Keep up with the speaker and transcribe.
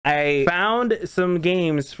I found some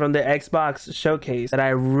games from the Xbox showcase that I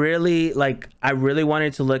really like. I really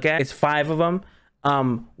wanted to look at. It's 5 of them.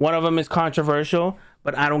 One of them is controversial,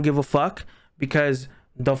 but I don't give a fuck because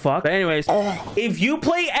the fuck. But anyways, if you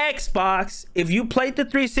play Xbox, if you played the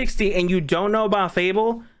 360 and you don't know about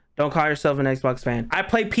Fable, don't call yourself an Xbox fan. I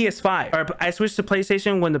played PS5, or I switched to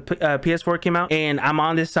PlayStation when the PS4 came out, and I'm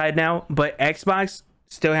on this side now. But Xbox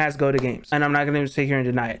still has go to games, and I'm not gonna sit here and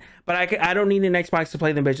deny it. But I don't need an Xbox to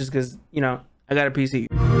play them bitches because, you know, I got a PC.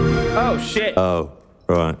 Oh shit. Oh,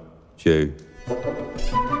 right, Jew.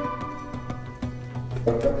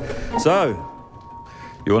 So,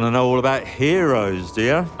 you want to know all about heroes, do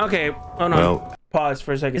you? Okay, hold on. Well, pause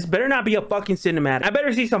for a second. This better not be a fucking cinematic. I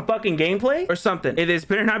better see some fucking gameplay or something. This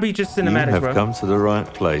better not be just cinematics, bro. You have come to the right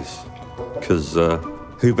place, because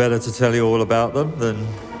who better to tell you all about them than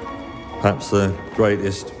perhaps the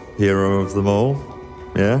greatest hero of them all?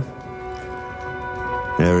 Yeah?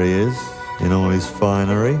 There he is, in all his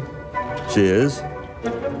finery. Cheers.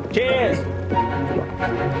 Cheers!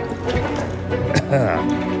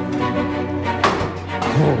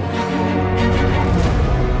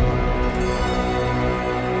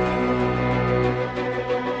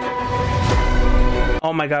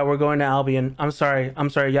 Oh my god, we're going to Albion. I'm sorry.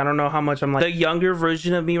 Y'all don't know how much I'm like the younger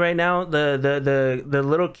version of me right now. The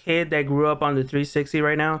little kid that grew up on the 360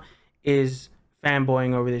 right now is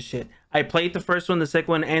fanboying over this shit. I played the first one, the second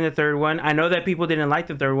one, and the third one. I know that people didn't like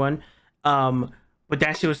the third one, but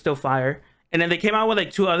that shit was still fire. And then they came out with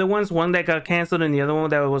like 2 other ones, one that got canceled and the other one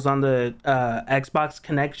that was on the Xbox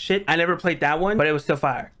Connect shit. I never played that one, but it was still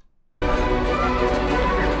fire.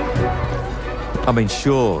 I mean,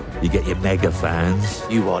 sure, you get your mega fans.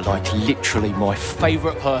 You are like literally my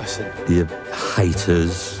favourite person. Your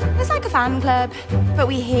haters. It's like a fan club, but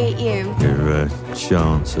we hate you. Your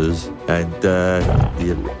chancers. And the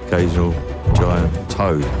occasional giant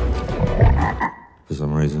toad. For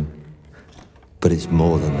some reason. But it's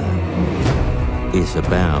more than that. It's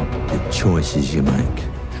about the choices you make.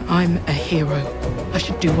 I'm a hero. I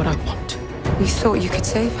should do what I want. You thought you could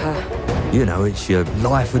save her? You know, it's your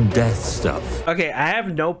life and death stuff. Okay, I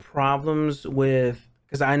have no problems with,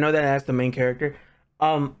 because I know that that's the main character.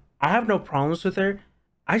 I have no problems with her.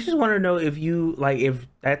 I just want to know if you like, if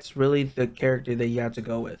that's really the character that you have to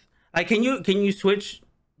go with. Like, can you switch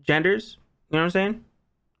genders? You know what I'm saying?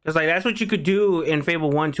 Because like that's what you could do in Fable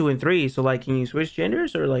 1, 2, and 3. So like, can you switch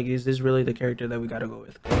genders, or like, is this really the character that we gotta go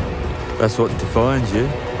with? That's what defines you,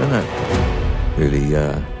 isn't it?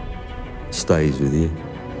 Really stays with you.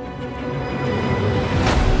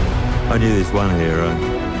 I knew this one hero.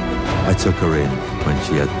 I took her in when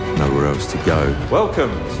she had nowhere else to go.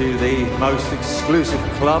 Welcome to the most exclusive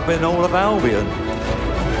club in all of Albion.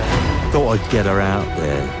 Thought I'd get her out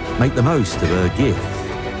there, make the most of her gift.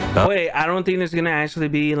 Wait, I don't think there's gonna actually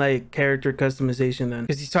be like character customization then,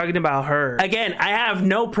 because he's talking about her. Again, I have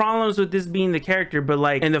no problems with this being the character, but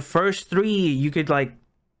like in the first 3, you could like,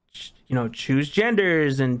 you know, choose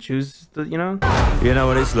genders and choose the, you know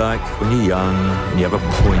what it's like when you're young and you have a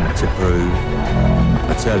point to prove.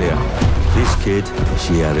 I tell you, this kid,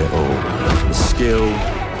 she had it all. The skill,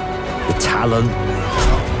 the talent,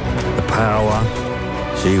 the power.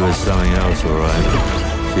 She was something else, all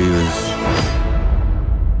right. She was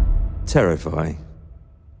terrifying.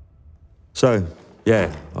 So,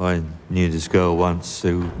 yeah, I knew this girl once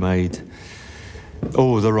who made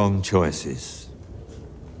all the wrong choices.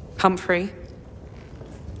 Humphrey.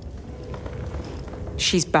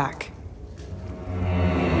 She's back.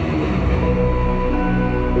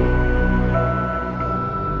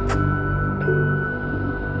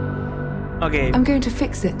 Okay. I'm going to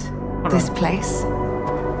fix it, this place.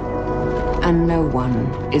 And no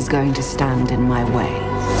one is going to stand in my way.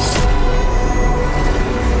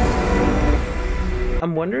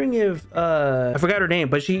 I'm wondering if I forgot her name,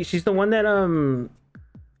 but she's the one that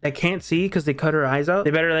that can't see because they cut her eyes out. They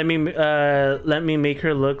better let me make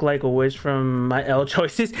her look like a witch from my L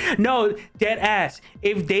choices. No, dead ass.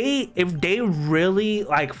 If they really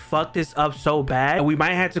like fuck this up so bad, we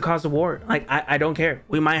might have to cause a war. Like I don't care.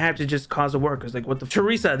 We might have to just cause a war because like what the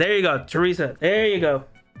Teresa. There you go, Teresa. There you go.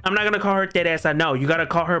 I'm not gonna call her dead ass. I know you gotta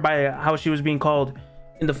call her by how she was being called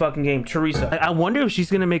in the fucking game, Teresa. I wonder if she's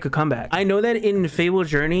gonna make a comeback. I know that in Fable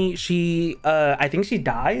Journey, she I think she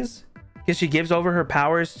dies because she gives over her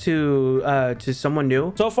powers to someone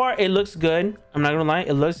new. So far, it looks good. I'm not gonna lie,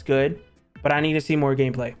 it looks good, but I need to see more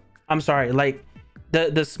gameplay. I'm sorry, like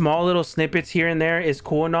the small little snippets here and there is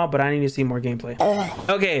cool and all, but I need to see more gameplay.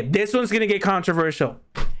 Okay, this one's gonna get controversial.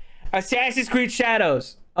 Assassin's Creed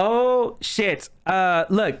Shadows. Oh shit.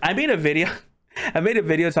 Look, I made a video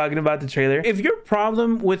talking about the trailer. If your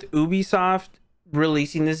problem with Ubisoft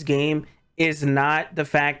releasing this game is not the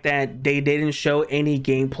fact that they didn't show any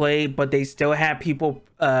gameplay, but they still have people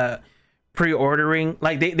pre-ordering.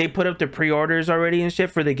 Like they put up the pre-orders already and shit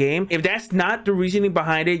for the game. If that's not the reasoning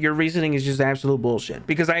behind it, your reasoning is just absolute bullshit,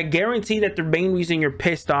 because I guarantee that the main reason you're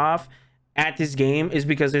pissed off at this game is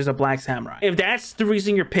because there's a black samurai. If that's the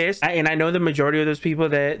reason you're pissed, and I know the majority of those people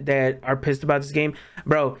that are pissed about this game,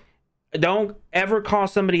 bro, don't ever call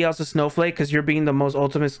somebody else a snowflake, because you're being the most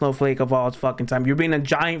ultimate snowflake of all fucking time. You're being a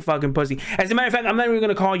giant fucking pussy. As a matter of fact, I'm not even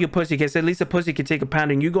gonna call you a pussy, because at least a pussy can take a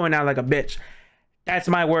pound and you going out like a bitch. That's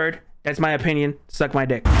my word. That's my opinion. Suck my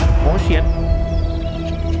dick. Oh shit.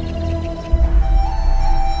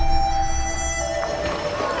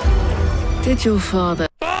 Did your father?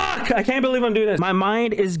 Fuck! I can't believe I'm doing this. My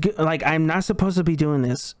mind is like, I'm not supposed to be doing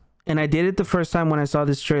this, and I did it the first time when I saw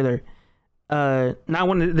this trailer. Not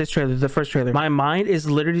one of this trailer, the first trailer. My mind is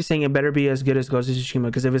literally saying it better be as good as Ghost of Tsushima,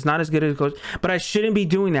 because if it's not as good as Ghost, but I shouldn't be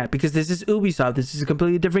doing that because this is Ubisoft. This is a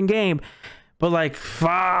completely different game. But like,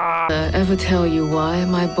 fuck. Ever tell you why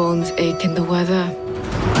my bones ache in the weather?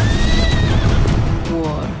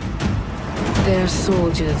 War. Their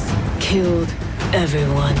soldiers killed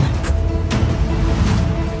everyone.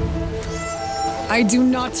 I do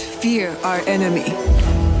not fear our enemy.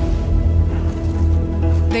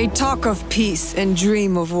 They talk of peace and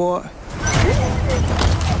dream of war.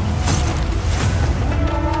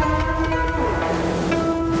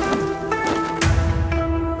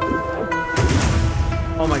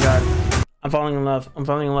 Oh my god, I'm falling in love. I'm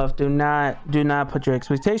falling in love. Do not put your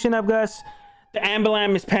expectation up, Gus. The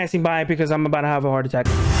ambulance is passing by because I'm about to have a heart attack.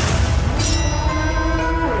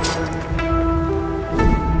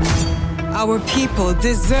 Our people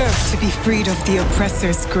deserve to be freed of the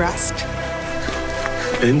oppressor's grasp.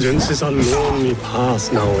 Vengeance is a lonely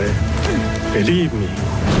path now. Believe me,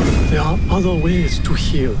 there are other ways to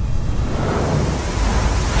heal.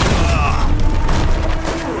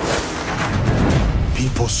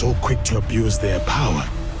 People so quick to abuse their power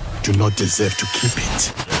do not deserve to keep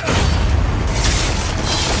it.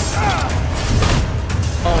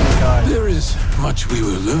 Oh my god. There is much we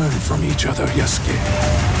will learn from each other, Yasuke.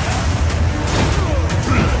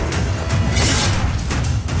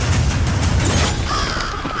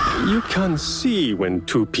 You can see when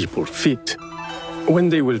two people fit, when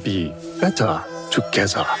they will be better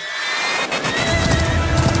together.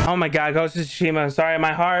 Oh my god, Ghost of Tsushima. Sorry,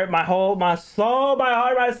 my heart, my soul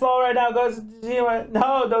right now, Ghost of Tsushima.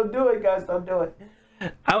 No, don't do it, Gus. Don't do it.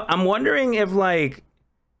 I'm wondering if like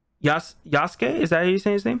Yasuke, is that how you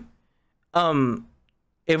say his name?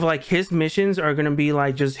 If like his missions are gonna be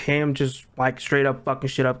like just him just like straight up fucking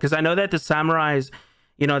shit up, because I know that the samurais,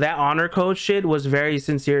 you know, that honor code shit was very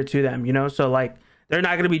sincere to them, you know, so like they're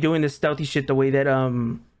not gonna be doing this stealthy shit the way that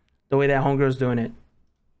homegirl's doing it.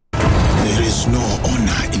 There is no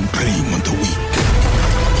honor in preying on the weak.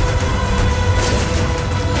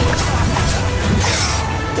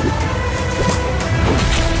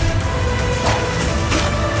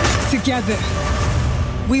 Together,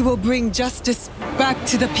 we will bring justice back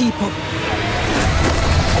to the people.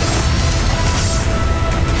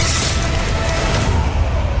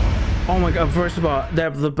 Oh my god, first of all,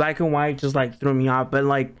 the black and white just like threw me off, but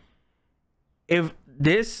like if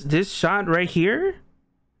this shot right here,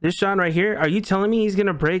 are you telling me he's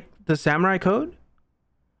gonna break the samurai code?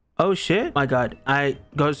 Oh shit. My god,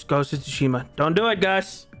 Ghost of Tsushima. Don't do it,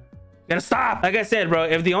 Gus. You gotta stop. Like I said, bro,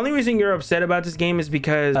 if the only reason you're upset about this game is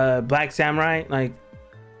because black samurai, like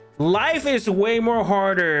life is way more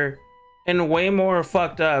harder and way more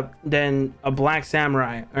fucked up than a black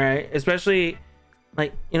samurai, all right? Especially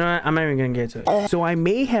like, you know what? I'm not even gonna get to it. So I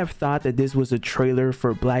may have thought that this was a trailer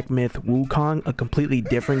for Black Myth Wukong, a completely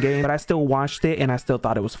different game, but I still watched it and I still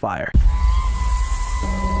thought it was fire.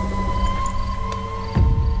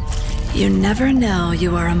 You never know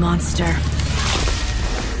you are a monster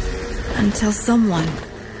until someone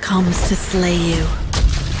comes to slay you.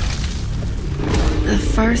 The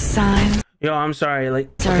first signs Yo, I'm sorry, like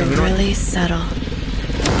are really subtle,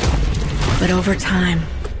 but over time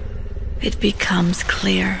it becomes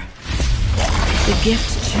clear. The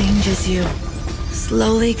gift changes you,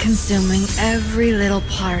 slowly consuming every little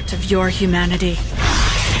part of your humanity.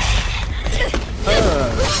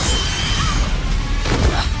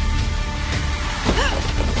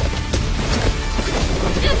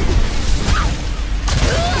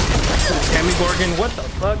 Tammy Gorgon, what the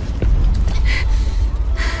fuck?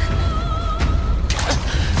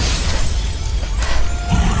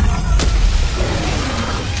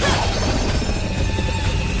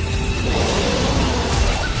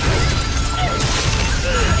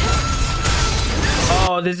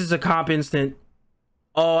 Oh, this is a comp instant.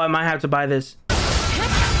 Oh, I might have to buy this.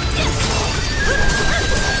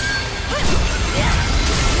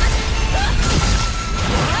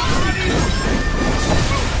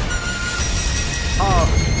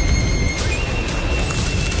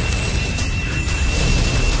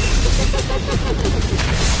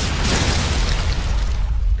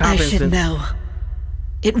 should instant. know.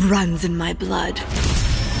 It runs in my blood.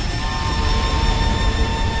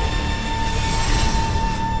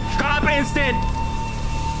 Cop instant.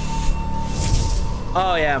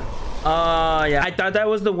 Oh yeah. Yeah. I thought that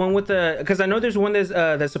was the one with the, because I know there's one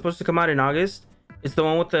that's supposed to come out in August. It's the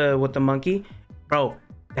one with the monkey. Bro,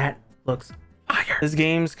 that looks fire. This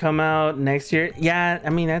game's come out next year. Yeah, I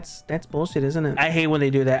mean that's bullshit, isn't it? I hate when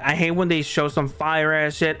they do that. I hate when they show some fire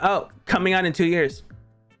ass shit. Oh, coming out in 2 years.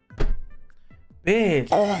 Bitch.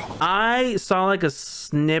 I saw like a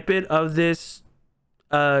snippet of this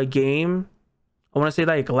game. I want to say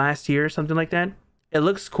like last year or something like that. It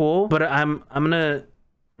looks cool, but I'm gonna,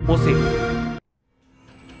 we'll see.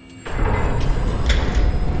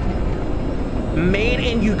 Made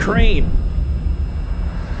in Ukraine.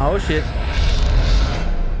 Oh shit.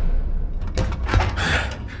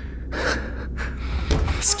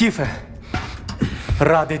 Скіфе,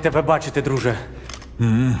 радий тебе бачити, друже.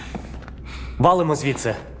 Валимо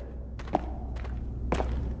звідси.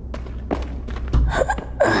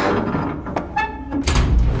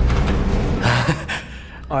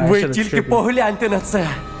 Ви тільки погляньте на це.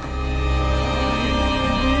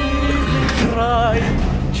 Край,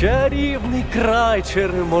 чарівний край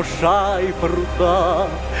черемоша і прута.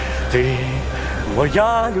 Ти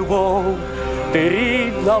моя любов, ти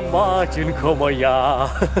рідна матінко моя.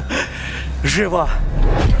 Жива.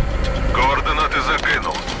 Координати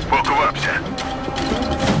закинув. Поквапся.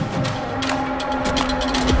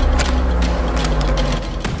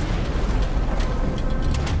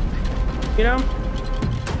 You know?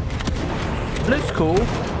 Looks cool.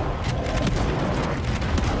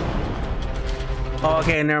 Oh,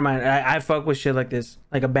 okay, never mind. I fuck with shit like this.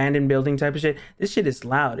 Like abandoned building type of shit. This shit is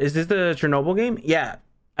loud. Is this the Chernobyl game? Yeah,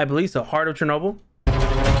 I believe so. Heart of Chernobyl.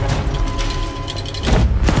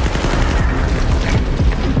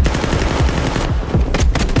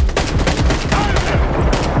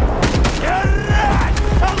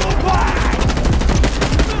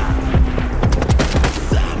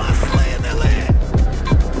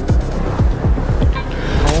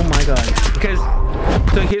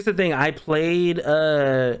 So here's the thing, I played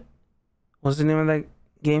what's the name of that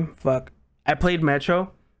game? Fuck. I played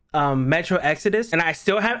Metro Exodus, and I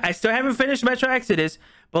still haven't finished Metro Exodus,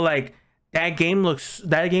 but like that game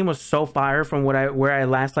was so fire from where I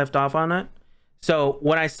last left off on it. So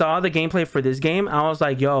when I saw the gameplay for this game, I was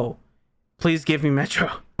like, yo, please give me Metro.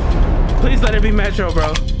 Please let it be Metro, bro.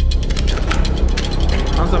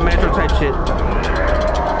 On some Metro type shit.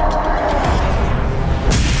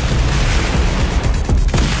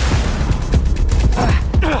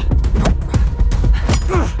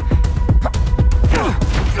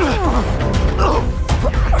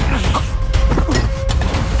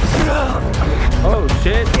 Oh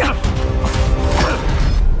shit.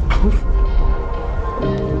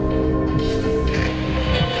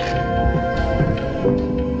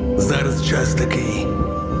 Зараз час такий.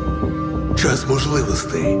 Час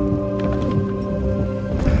можливостей.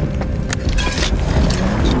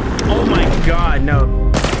 Oh my god,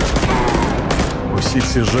 no. Усі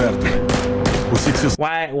ці жертви. Усі ці...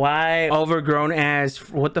 Why overgrown ass,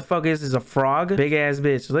 what the fuck is this, a frog? Big ass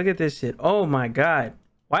bitch. Look at this shit. Oh my god.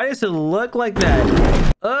 Why does it look like that?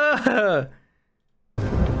 Ugh.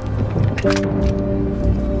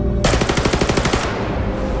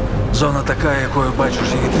 Зона така, якою бачиш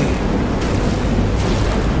її ти.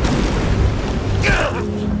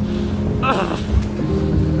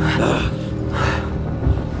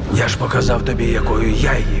 Я ж показав тобі, якою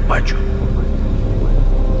я її бачу.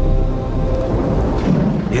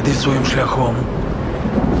 Іди своїм шляхом,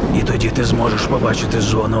 і тоді ти зможеш побачити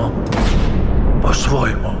зону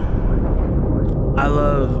по-своєму. I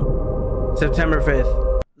love September 5th.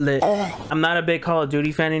 Lit. I'm not a big Call of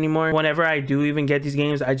Duty fan anymore. Whenever I do even get these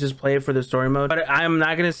games, I just play it for the story mode. But I'm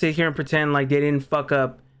not gonna sit here and pretend like they didn't fuck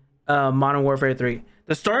up Modern Warfare 3.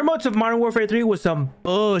 The story modes of Modern Warfare 3 was some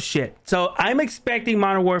bullshit. So I'm expecting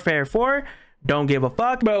Modern Warfare 4. Don't give a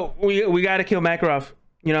fuck. But we gotta kill Makarov.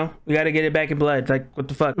 You know, we gotta get it back in blood. Like, what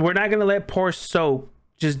the fuck? We're not gonna let poor Soap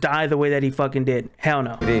just die the way that he fucking did. Hell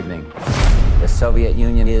no. Good evening. The Soviet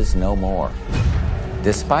Union is no more.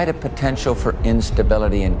 Despite a potential for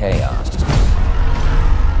instability and chaos,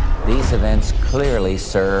 these events clearly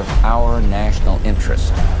serve our national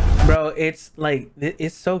interest. Bro, it's like,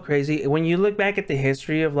 it's so crazy. When you look back at the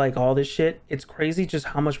history of like all this shit, it's crazy just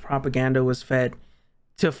how much propaganda was fed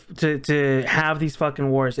to have these fucking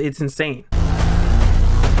wars. It's insane.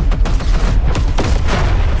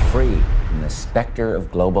 Free from the specter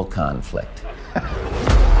of global conflict.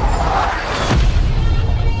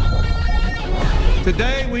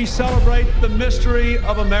 Today we celebrate the mystery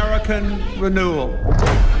of American renewal.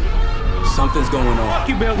 Something's going on. Fuck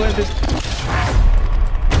you, Bill Clinton.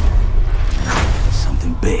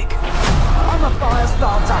 Something big. I'm a fire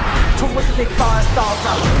starter. Twisted fire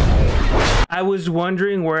starter. I was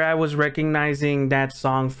wondering where I was recognizing that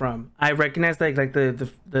song from. I recognized like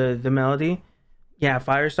the melody. Yeah,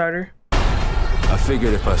 Firestarter. I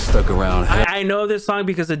figured if I stuck around, I know this song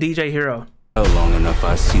because of DJ Hero. Long enough,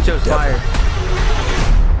 I see the devil. Fire.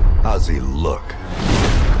 How's he look?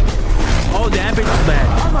 Oh, that bitch is bad.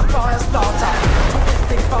 I'm a fire starter.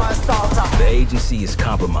 Fire starter. The agency is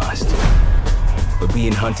compromised. We're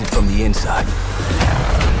being hunted from the inside.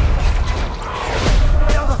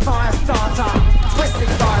 You're the fire starter. Twisted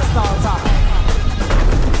fire starter.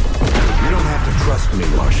 You don't have to trust me,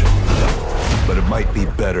 Marshal. But it might be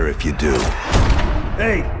better if you do.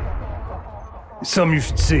 Hey! Something you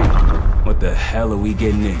should see. What the hell are we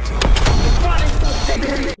getting into?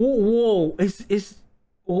 Whoa,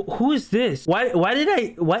 who is this? Why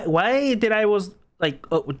did I was like,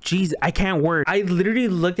 oh jeez, I can't word. I literally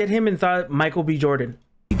looked at him and thought Michael B. Jordan.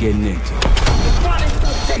 Getting into.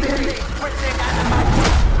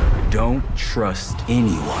 Don't trust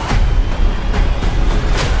anyone.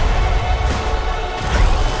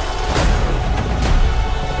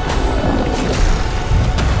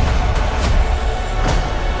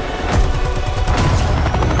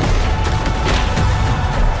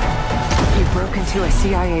 To a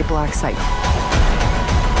CIA black site.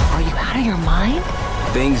 Are you out of your mind?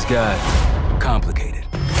 Things got complicated.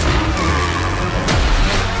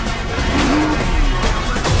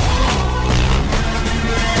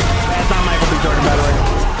 That's not Michael B. Jordan, by the way.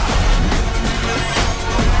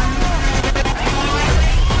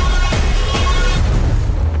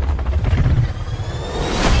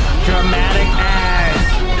 Dramatic ass.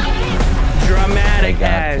 Dramatic May God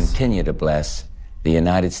ass. continue to bless the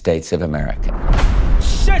United States of America.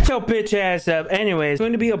 Shut your bitch ass up. Anyways, it's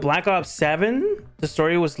going to be a Black Ops 7. The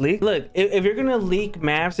story was leaked. Look, if you're gonna leak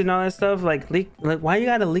maps and all that stuff, like why you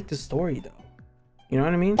gotta leak the story though? You know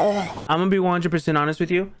what I mean? I'm gonna be 100% honest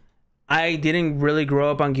with you. I didn't really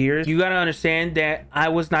grow up on Gears. You gotta understand that I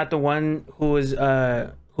was not the one who was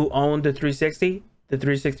who owned the 360. The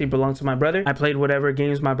 360 belonged to my brother. I played whatever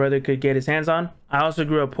games my brother could get his hands on. I also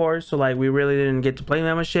grew up poor, so like we really didn't get to play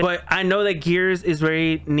that much shit. But I know that Gears is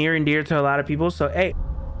very near and dear to a lot of people. So hey.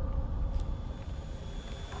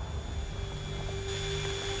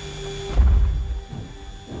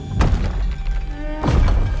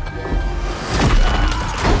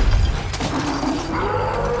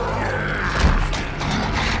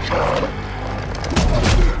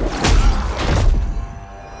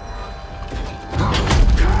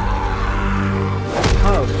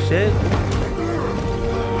 Oh shit.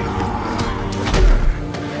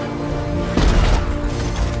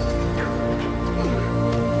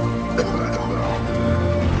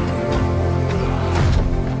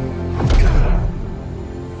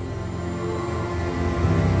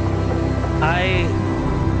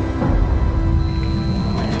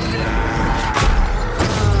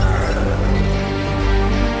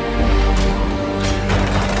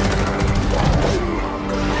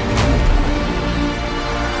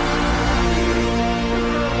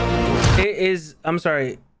 I'm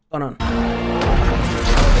sorry. Hold on.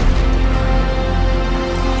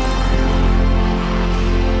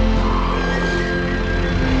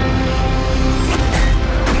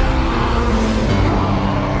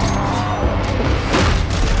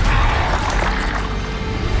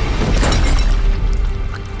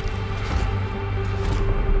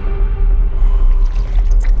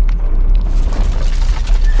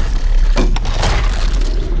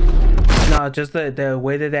 No, just the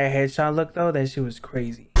way that headshot looked though, that shit was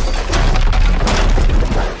crazy.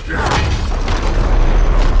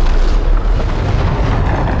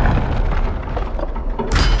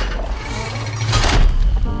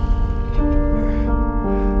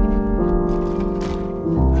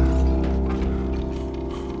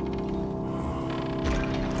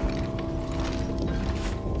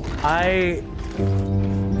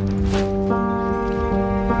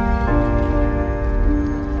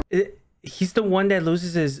 He's the one that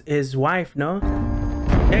loses his wife, no?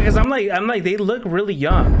 Yeah, because I'm like they look really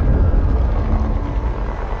young.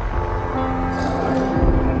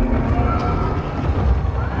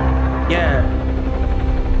 Yeah.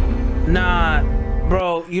 Nah,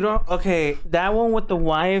 bro, you don't. Okay, that one with the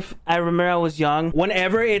wife, I remember I was young.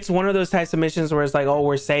 Whenever it's one of those types of missions where it's like, oh,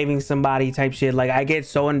 we're saving somebody type shit, like I get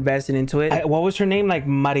so invested into it. What was her name? Like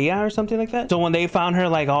Maria or something like that? So when they found her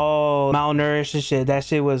like all malnourished and shit, that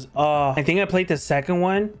shit was, oh, I think I played the second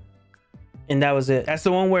one and that was it. That's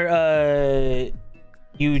the one where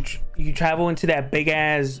you travel into that big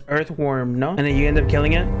ass earthworm, no? And then you end up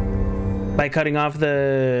killing it. by cutting off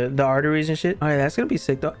the arteries and shit. All right, that's gonna be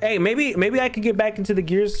sick though. Hey, maybe I could get back into the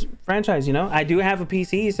Gears franchise, you know. I do have a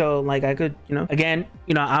PC, so like I could, you know, again,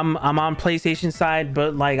 you know, I'm on PlayStation side,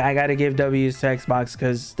 but like I gotta give W's to Xbox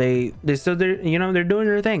because they still, you know, they're doing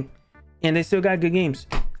their thing and they still got good games.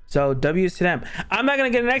 So W's to them. I'm not gonna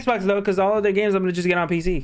get an Xbox though, because all of their games I'm gonna just get on PC.